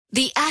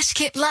The Ash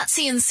Kip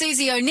Lutzi and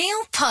Susie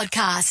O'Neill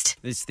podcast.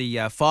 It's the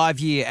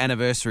 5-year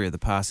anniversary of the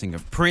passing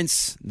of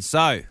Prince. And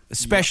so, a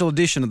special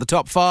edition of the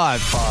Top 5.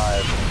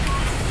 5,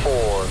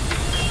 4,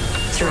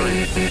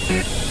 3,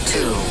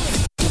 2.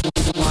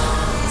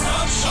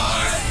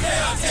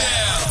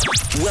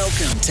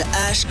 Welcome to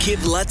Ash, Kip,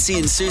 Lutzi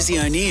and Susie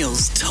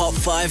O'Neill's Top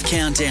 5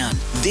 Countdown.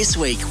 This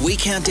week, we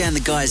count down the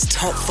guys'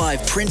 top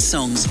 5 Prince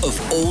songs of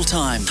all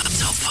time.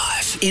 Top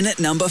 5. In at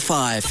number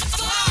 5.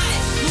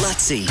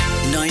 Lutzi,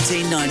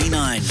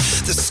 1999.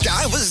 The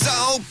sky was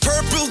all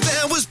purple,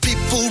 there was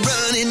people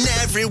running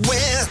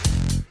everywhere.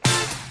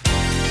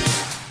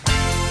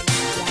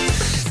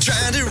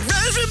 Trying to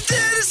run from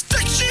the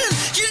destruction,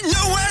 you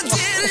know I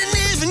didn't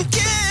even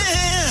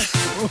care.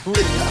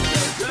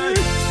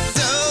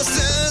 Those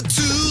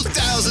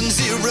 2000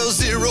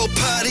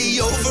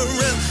 party over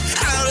and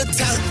out of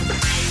town.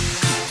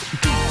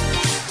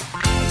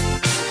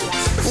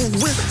 Well,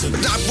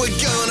 we're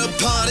gonna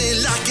party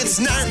like it's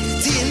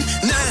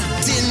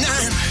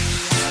 1999.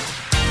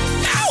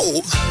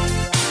 Ow!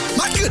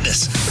 My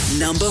goodness.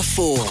 Number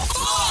 4.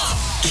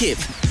 Kip,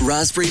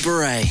 Raspberry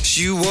Beret.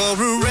 She wore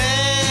a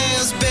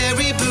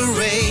raspberry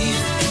beret,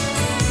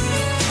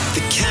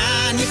 the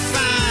kind you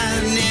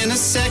find in a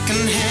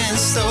second-hand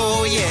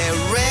store. Yeah,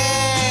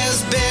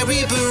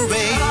 raspberry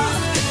beret.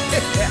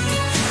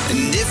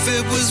 And if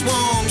it was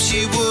warm,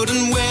 she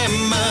wouldn't wear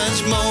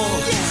much more.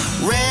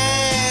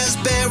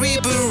 Raspberry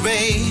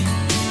beret,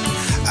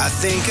 I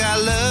think I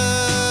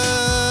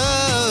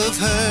love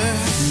her.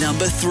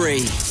 Number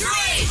 3.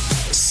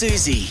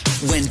 Susie,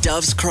 When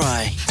Doves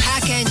Cry. How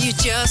can you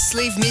just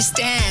leave me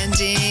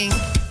standing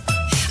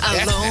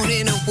alone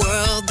in a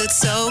world that's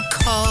so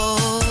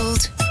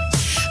cold?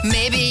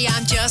 Maybe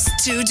I'm just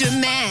too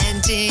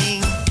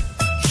demanding.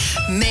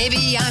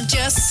 Maybe I'm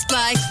just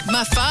like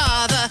my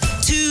father,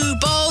 too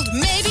bold.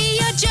 Maybe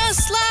you're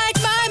just like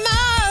my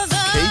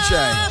mother. PJ.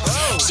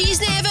 She's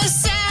never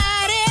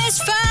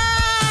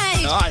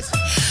satisfied. Nice.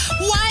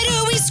 Why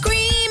do we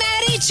scream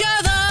at each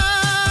other?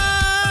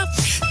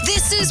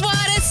 This is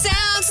what it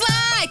sounds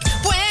like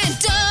when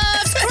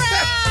doves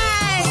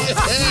cry.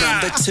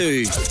 Number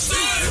 2.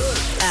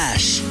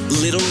 Ash,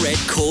 Little Red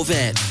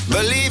Corvette.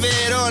 Believe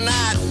it or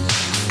not,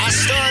 I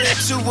started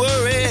to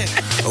worry,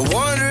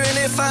 wondering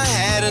if I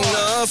had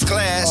enough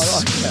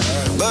class.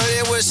 But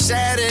it was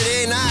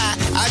Saturday night,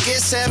 I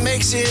guess that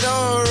makes it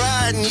all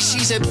right. And she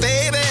said,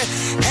 baby,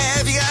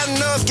 have you got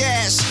enough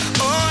gas?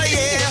 Oh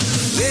yeah,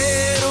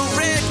 little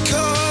red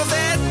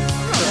Corvette.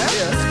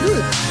 Yeah, that's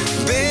good.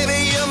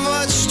 Baby, you're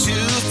much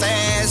too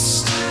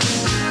fast.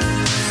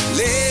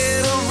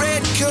 Little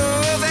red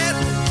Corvette.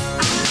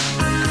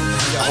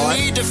 I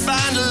need to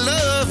find a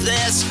love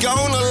that's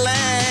gonna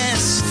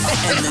last.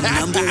 And the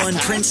number 1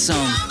 Prince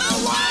song.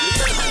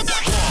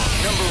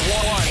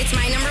 It's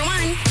my number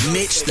 1.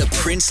 Mitch the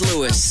Prince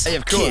Lewis. Hey,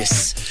 of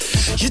course.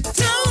 Kiss. You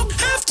don't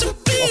have to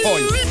be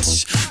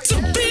rich to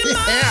be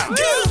my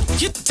girl.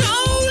 You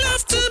don't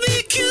have to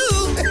be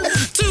cute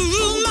to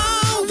rule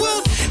my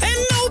world.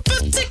 Ain't no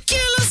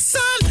particular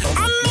son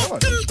I'm more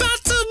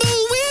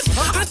compatible with. I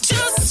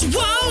just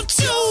want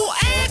your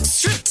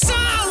extra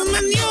time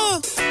and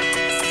your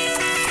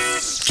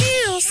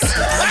skills.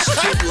 Ash,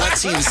 Kip,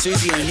 Lutzi and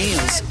Susie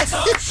O'Neill's.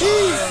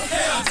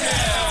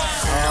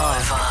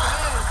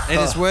 And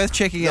it's worth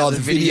checking out the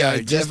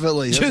video,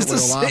 definitely. Just to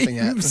That's what we're laughing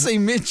at. see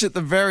Mitch at the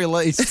very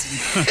least.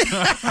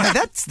 Hey,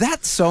 that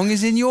song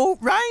is in your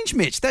range,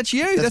 Mitch. That's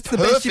you. That's the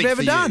best you've perfect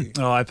ever for done. you.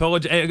 Oh, I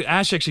apologize.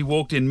 Ash actually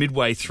walked in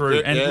midway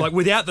through and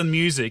without the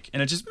music,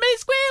 and it just me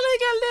squealing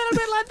a little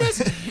bit like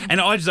this. And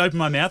I just opened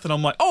my mouth and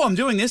I'm like, oh, I'm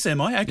doing this, am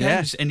I? Okay.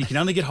 Yeah. And you can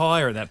only get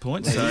higher at that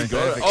point. So I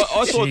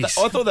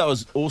thought that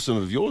was awesome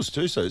of yours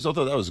too, so I thought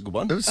that was a good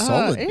one. It was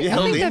solid. You I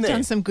held think in they've there.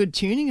 done some good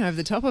tuning over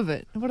the top of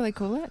it. What do they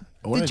call that?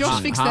 Did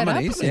Josh fix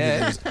Harmonies,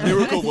 that up? yeah.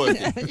 Miracle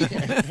working.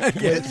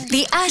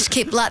 The Ash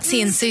Kip Lutzi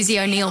and Susie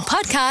O'Neill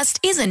podcast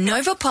is a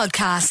Nova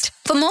podcast.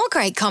 For more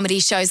great comedy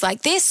shows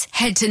like this,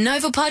 head to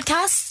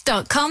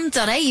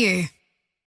novapodcasts.com.au.